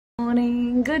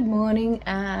Morning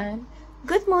and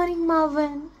good morning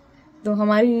मावन। तो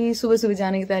हमारी सुबह सुबह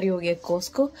जाने की तैयारी हो गई है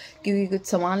कॉस्को, क्योंकि कुछ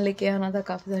सामान लेके आना था,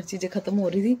 काफ़ी सारी चीज़ें ख़त्म हो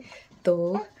रही थी,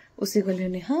 तो उसी को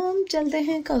लेने हम चलते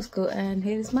हैं Costco. And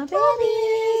here is my baby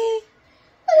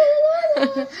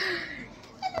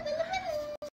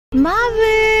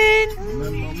मावन।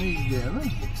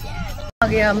 आ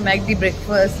गया मैगडी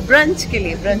ब्रेकफास्ट ब्रंच के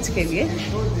लिए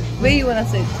Where you wanna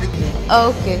sit?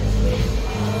 Okay.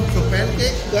 So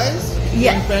pancake, guys?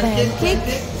 Yeah,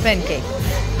 pancake.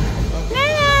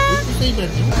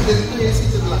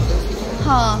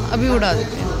 हाँ, अभी उड़ा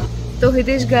देते हैं। तो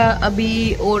हितेश गया अभी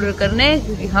ऑर्डर करने,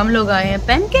 क्योंकि हम लोग आए हैं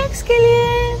पैनकेक्स के लिए।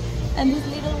 And this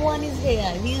little one is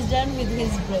here. He is done with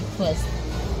his breakfast.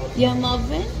 Yeah,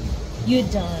 Marvin, you're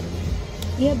done.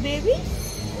 Yeah, baby.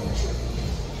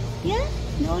 Yeah,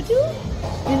 no too.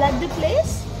 You like the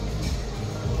place?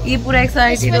 ये पूरा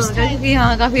एक्साइटेड हो रहा है क्योंकि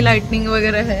यहाँ काफी लाइटनिंग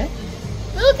वगैरह है।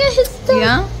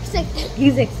 Yeah,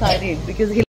 he's excited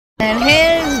because he. And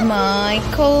here's my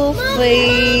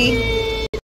coffee.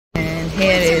 And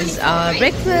here is our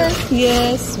breakfast.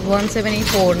 Yes,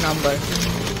 174 number.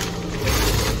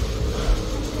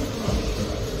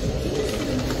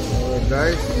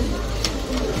 Guys.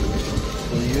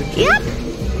 Yep.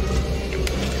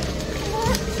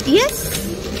 Yes.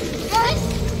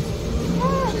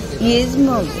 ये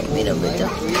मेरा बेटा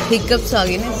हिकअप्स आ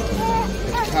गए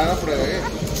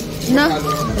ना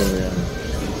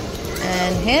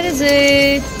एंड हियर इज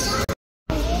इट।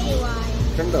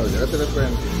 ठंडा हो जाएगा तेरा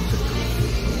pan.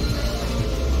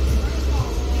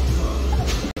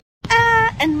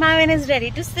 And Marvin is ready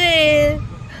to cell.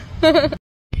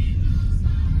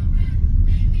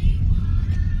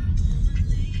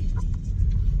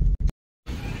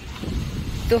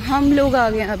 तो हम लोग आ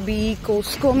गए अभी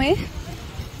कॉस्को में।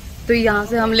 तो यहाँ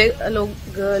से हम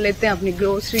लोग लेते हैं अपनी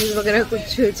ग्रोसरीज वगैरह, कुछ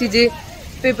चीज़ें,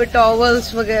 पेपर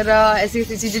टॉवल्स वगैरह, ऐसी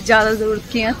चीज़ें ज़्यादा ज़रूरत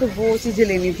की हैं, तो वो चीज़ें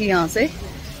लेनी थी यहाँ से।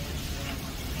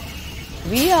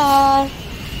 वी आर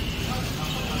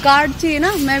कार्ड चाहिए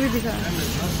ना, मैं भी दिखा।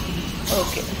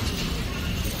 Okay,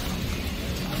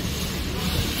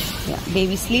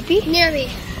 baby sleepy Nearly.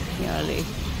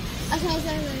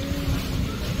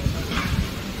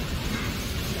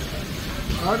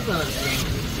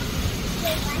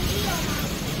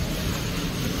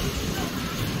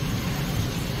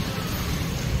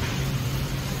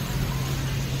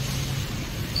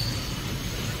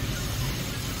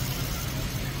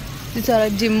 सारा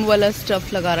जिम वाला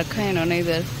स्टफ लगा रखा है इन्होंने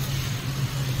इधर।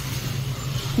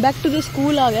 बैक टू द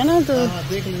स्कूल आ गया ना, तो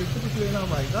देख कुछ लेना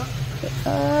आएगा।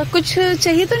 कुछ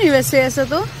चाहिए तो नहीं वैसे ऐसा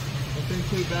तो।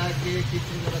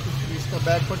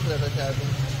 बैग पट रहता है।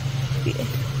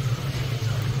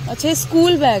 अच्छा,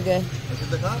 स्कूल बैग है।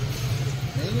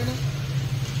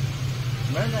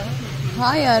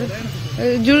 हाँ यार,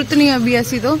 जरूरत नहीं अभी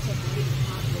ऐसी तो।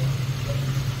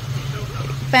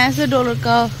 $65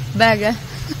 का बैग है।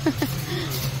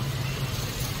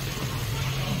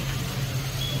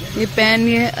 ये पेन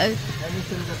ये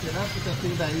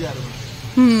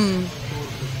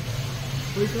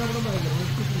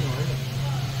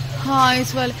हाँ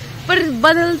इस वाले पर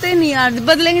बदलते नहीं यार,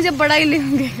 बदलेंगे जब बड़ा ही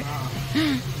लेंगे।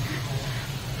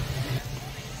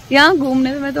 यहाँ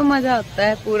घूमने में तो मजा आता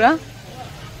है पूरा।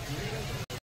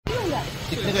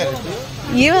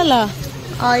 ये वाला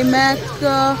iMac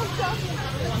का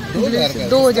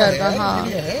 2000 का। हाँ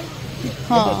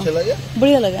हाँ,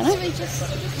 बढ़िया लगा ना।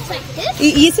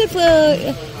 ये सिर्फ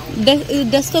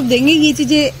डेस्कटॉप देंगे, ये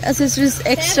चीजें एक्सेसरीज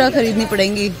एक्स्ट्रा खरीदनी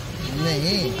पड़ेंगी।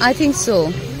 नहीं, आई थिंक सो।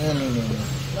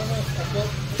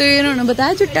 तो इन्होंने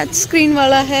बताया जो टच स्क्रीन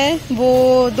वाला है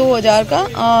वो 2000 का,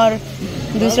 और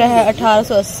दूसरा है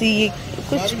 1880।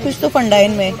 कुछ तो फंडा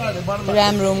इनमें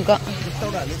रैम रोम का।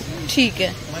 ठीक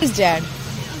है। इस डैड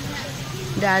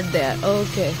देयर।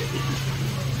 ओके,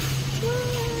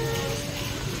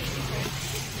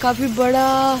 काफी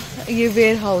बड़ा ये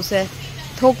वेयर हाउस है,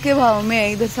 थोक के भाव में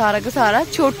है इधर सारा का सारा।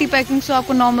 छोटी पैकिंग तो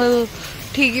आपको नॉर्मल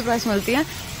ठीक ही प्राइस मिलती है,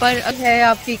 पर है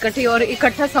आपकी इकट्ठी और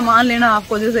इकट्ठा सामान लेना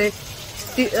आपको, जैसे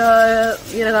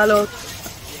ये लगा लो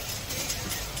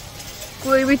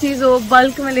कोई भी चीज हो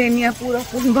बल्क में लेनी है, पूरा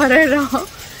भरे रहो,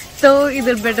 तो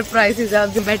इधर बेटर प्राइसेस है। आप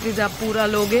जो बैटरीज आप पूरा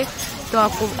लोगे तो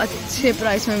आपको अच्छे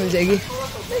प्राइस में मिल जाएगी।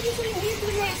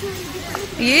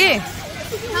 ये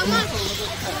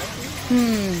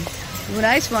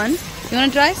nice one. You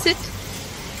wanna try? Sit.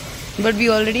 But we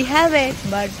already have it.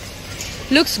 But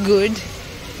looks good.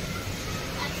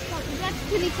 That's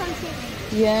pretty comfy.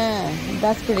 Yeah,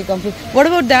 that's pretty comfy. What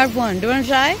about that one? Do you wanna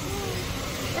try?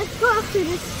 Let's go after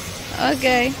this.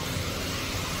 Okay.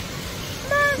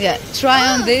 Mom, Yeah, try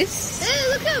on this. Hey,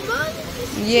 look at Mom.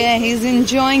 Yeah, he's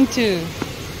enjoying too.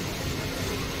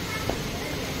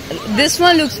 This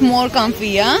one looks more comfy,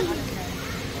 yeah?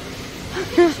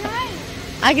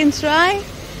 I can try.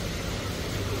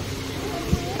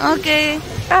 Okay,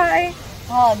 try.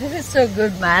 Oh, this is so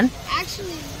good, man.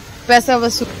 Actually, पैसा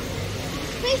वसूल.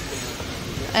 this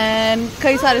And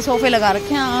कई सारे सोफे लगा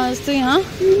रखे हैं आज तो यहाँ.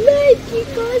 Nike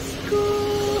Costco.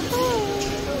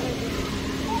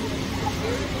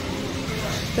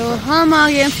 तो हम आ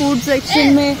गए फूड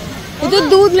सेक्शन में. ये तो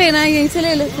दूध लेना है, यहीं से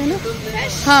ले लेते हैं ना.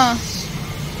 हाँ.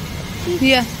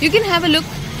 Yeah, you can have a look.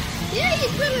 Yeah, you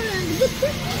could.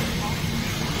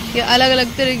 ये अलग अलग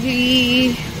तरह की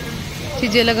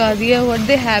चीजें लगा दी है. What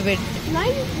they have it?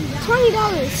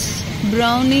 $20.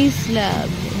 Brownie slab.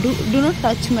 Do not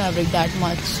touch Maverick that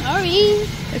much. Sorry.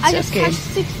 It's I just okay. touched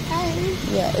 6 times.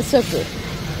 Yeah, it's okay.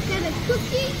 Get a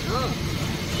cookie. Oh.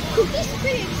 Cookie's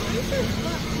pretty expensive,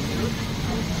 but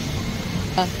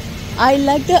I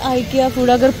like the IKEA food.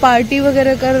 अगर party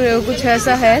वगैरह कर रहे हो कुछ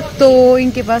ऐसा है तो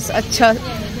इनके पास अच्छा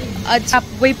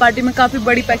वही पार्टी में काफी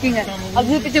बड़ी पैकिंग है. अब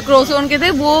जो पीछे क्रोसोन के थे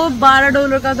वो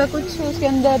 $12 का था कुछ. उसके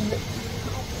अंदर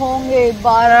होंगे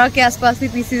 12 के आसपास ही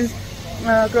पीसेस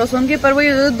क्रोसोन के. पर वो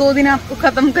 2 दिन आपको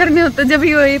खत्म करने होते जब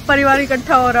ये परिवार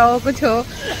इकट्ठा हो रहा हो कुछ हो.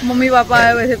 मम्मी पापा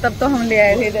आए हुए थे तब तो हम ले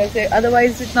आए थे इधर से.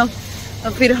 अदरवाइज इतना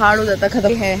फिर हार्ड हो जाता.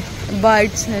 खत्म है.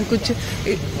 बाइट्स हैं कुछ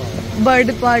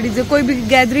बर्थडे पार्टी से कोई भी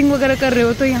गैदरिंग वगैरह कर रहे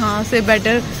हो तो यहाँ से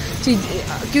बेटर चीज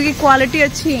क्योंकि क्वालिटी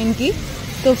अच्छी है इनकी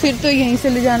तो फिर तो यहीं से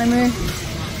ले जाने में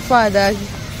फायदा है.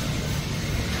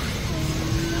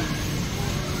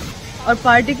 और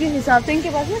पार्टी के हिसाब से इनके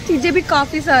पास ना चीजें भी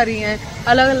काफी सारी हैं.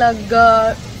 अलग अलग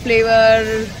फ्लेवर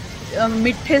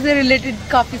मिठे से रिलेटेड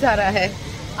काफी सारा है.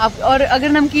 आप और अगर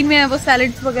नमकीन में है वो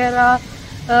सैलेड्स वगैरह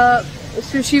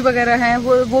सुशी वगैरह हैं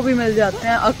वो भी मिल जाते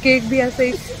हैं. और केक भी ऐसे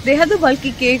ही. They have the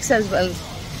bulky cakes as well.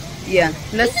 या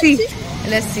लस्सी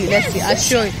I'll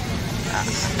show you.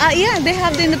 Yeah, they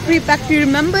have in the pre-packed. You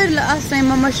remember last time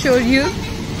Mama showed you?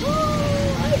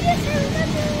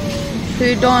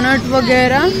 फिर डोनट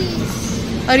वगैरह.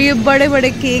 और ये बड़े बड़े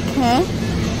केक हैं.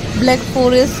 Black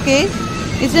forest cake.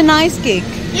 It's a nice cake.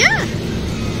 yeah.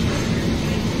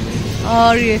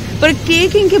 और ये पर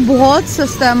केक इनके बहुत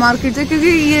सस्ता है मार्केट से क्योंकि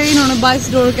ये इन्होंने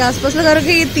 $22 के आसपास लगा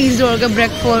रखे. ये $30 का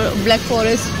ब्लैक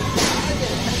फॉरेस्ट.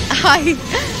 हाई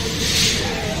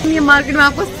ये मार्केट में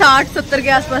आपको 60-70 के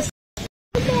आसपास.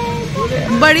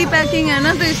 बड़ी पैकिंग है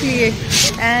ना तो इसलिए.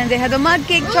 And they have the mud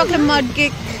cake. Chocolate mud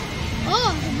cake.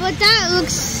 Oh, but that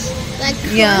looks like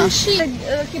Yeah. crunchy.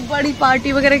 कि बड़ी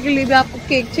पार्टी वगैरह के लिए भी आपको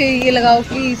केक चाहिए. ये लगाओ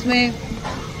कि इसमें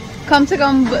कम से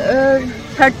कम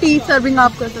 30 सर्विंग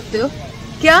आप कर सकते हो.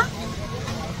 क्या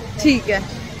ठीक है.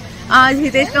 आज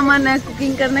हितेश का मन है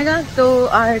कुकिंग करने का तो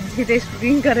आज हितेश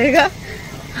कुकिंग करेगा.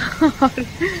 और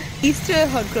Easter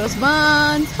hot cross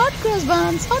buns.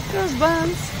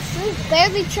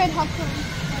 Barely tried hot cross.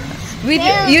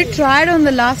 You tried on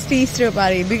the last Easter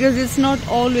party because it's not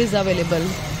always available.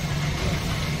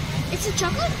 It's a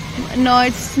chocolate? No,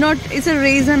 it's not. It's a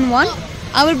raisin one.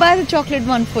 I will buy the chocolate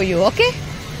one for you, okay?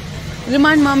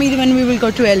 Remind mommy when we will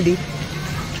go to LD.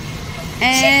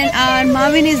 And our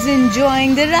Marvin is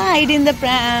enjoying the ride in the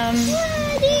pram.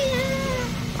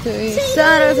 तो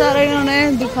सारा इन्होंने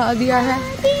दिखा दिया है.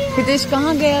 हितेश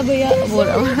कहाँ गया भैया? वो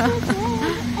रहा.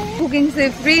 कुकिंग से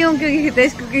फ्री हूँ क्योंकि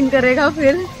हितेश कुकिंग करेगा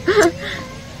फिर.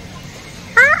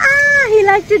 He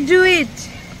like to do it.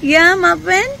 Yeah,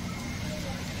 Marvin.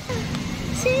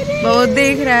 वो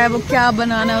देख रहा है वो क्या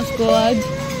बनाना है उसको आज.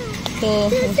 तो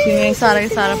उसी में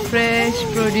सारा fresh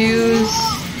produce.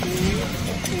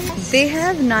 They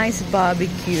have nice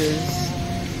barbecues.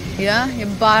 Yeah, ये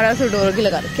 $1200 की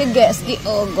लगा रखी है गैस की.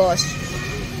 Oh gosh,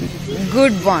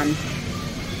 good one.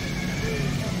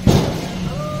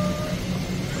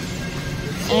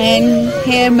 And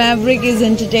here Maverick is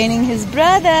entertaining his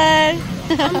brother.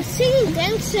 I'm singing,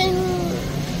 dancing.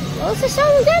 What's the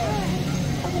song again?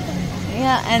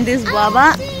 Yeah, and this Baba.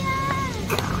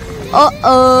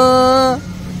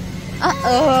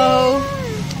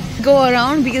 Go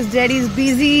around because Daddy is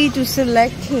busy to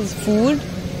select his food.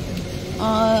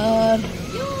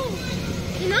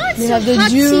 You know it's They a have the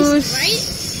hot juice. season, right?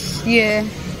 Yeah.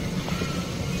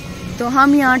 तो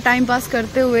हम यहाँ time pass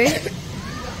करते हुए.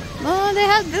 Oh, they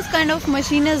have this kind of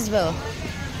machine as well.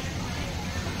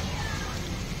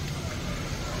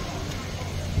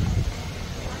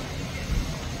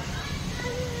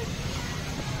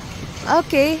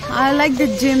 Okay, I like the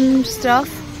gym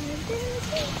stuff.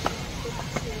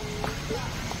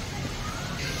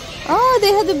 Oh,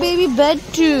 they have the baby bed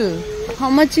too. How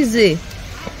much is it?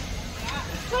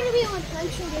 It's gonna be on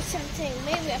luncheon or something.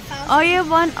 Maybe 1,000. Oh, yeah,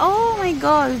 one. Oh my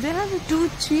God, they have the two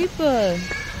cheaper.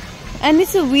 And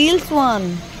it's a wheels one.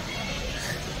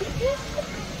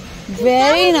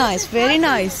 Very nice, very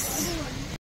nice.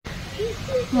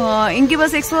 हाँ, इनके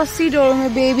पास $180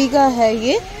 में baby का है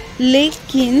ये,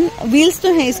 लेकिन wheels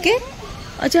तो हैं इसके।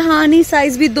 अच्छा हाँ, नहीं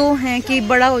साइज भी 2 हैं कि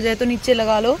बड़ा हो जाए तो नीचे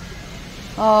लगा लो।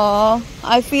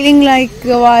 I feeling like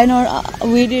why not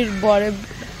we did bought it,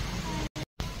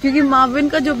 क्योंकि मार्विन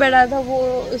का जो बेड आया था वो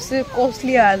उससे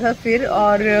कॉस्टली आया था फिर,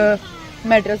 और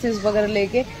मैट्रेसेस वगैरह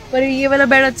लेके। पर ये वाला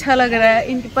बेड अच्छा लग रहा है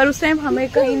इन, पर उस टाइम हमें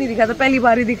कहीं नहीं दिखा था, पहली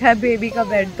बार ही दिखा है बेबी का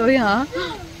बेड। तो यहाँ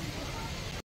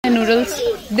नूडल्स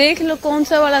देख लो, कौन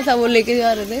सा वाला था वो लेके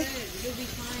जा रहे थे।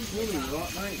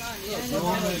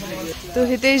 तो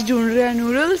हितेश ढूंढ रहे हैं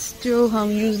नूडल्स जो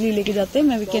हम यूजली लेके जाते हैं।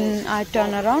 मैं we can I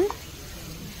turn around,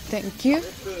 thank you.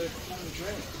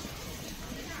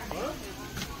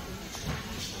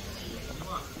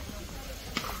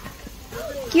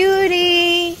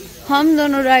 Curie, हम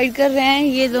दोनों राइड कर रहे हैं,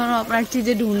 ये दोनों अपना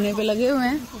चीजें ढूंढने पे लगे हुए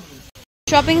हैं।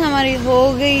 शॉपिंग हमारी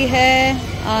हो गई है।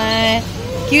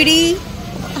 क्यूरी,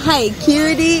 हाय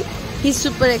क्यूरी, ही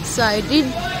सुपर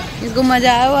एक्साइटेड, इसको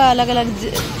मजा आया हुआ। अलग अलग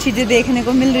चीजें देखने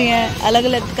को मिल रही हैं, अलग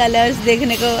अलग कलर्स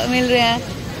देखने को मिल रहे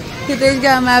हैं। हितेश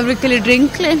गया मैवरिक के लिए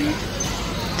ड्रिंक लेने,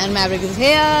 and Maverick is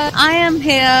here, I am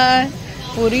here.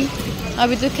 पूरी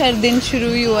अभी तो खैर दिन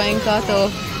शुरू ही हुआ इनका, तो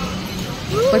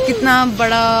पर कितना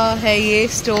बड़ा है ये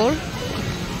स्टोर।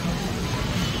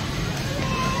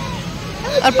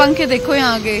 और पंखे देखो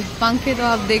यहाँ के, पंखे तो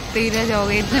आप देखते ही रह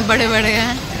जाओगे, इतने बड़े बड़े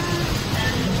हैं।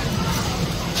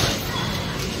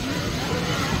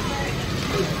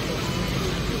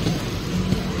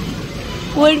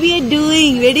 What we are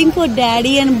doing? Waiting for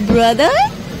daddy and brother?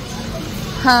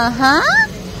 हाँ।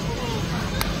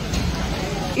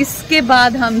 इसके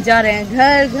बाद हम जा रहे हैं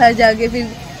घर। घर जाके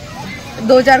फिर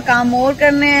 2-4 काम और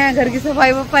करने हैं, घर की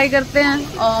सफाई वफाई करते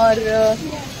हैं, और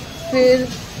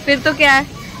फिर तो क्या है,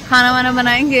 खाना वाना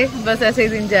बनाएंगे। बस ऐसे ही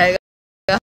दिन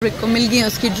जाएगा। रिक को मिल गई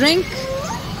उसकी drink.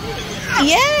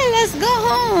 Yeah, let's go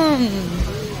home.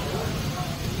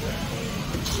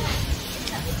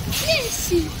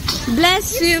 Bless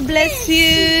you, bless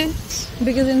you.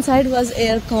 Because inside was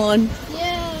aircon.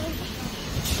 Yeah.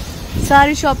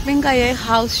 सारी शॉपिंग का ये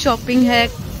हाउस शॉपिंग है,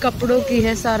 कपड़ों की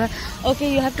है सारा। Okay,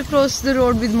 you have to cross the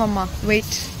road with mama.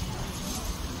 Wait.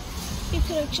 You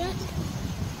could check.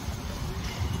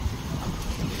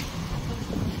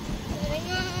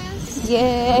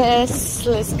 Yes,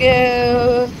 let's go.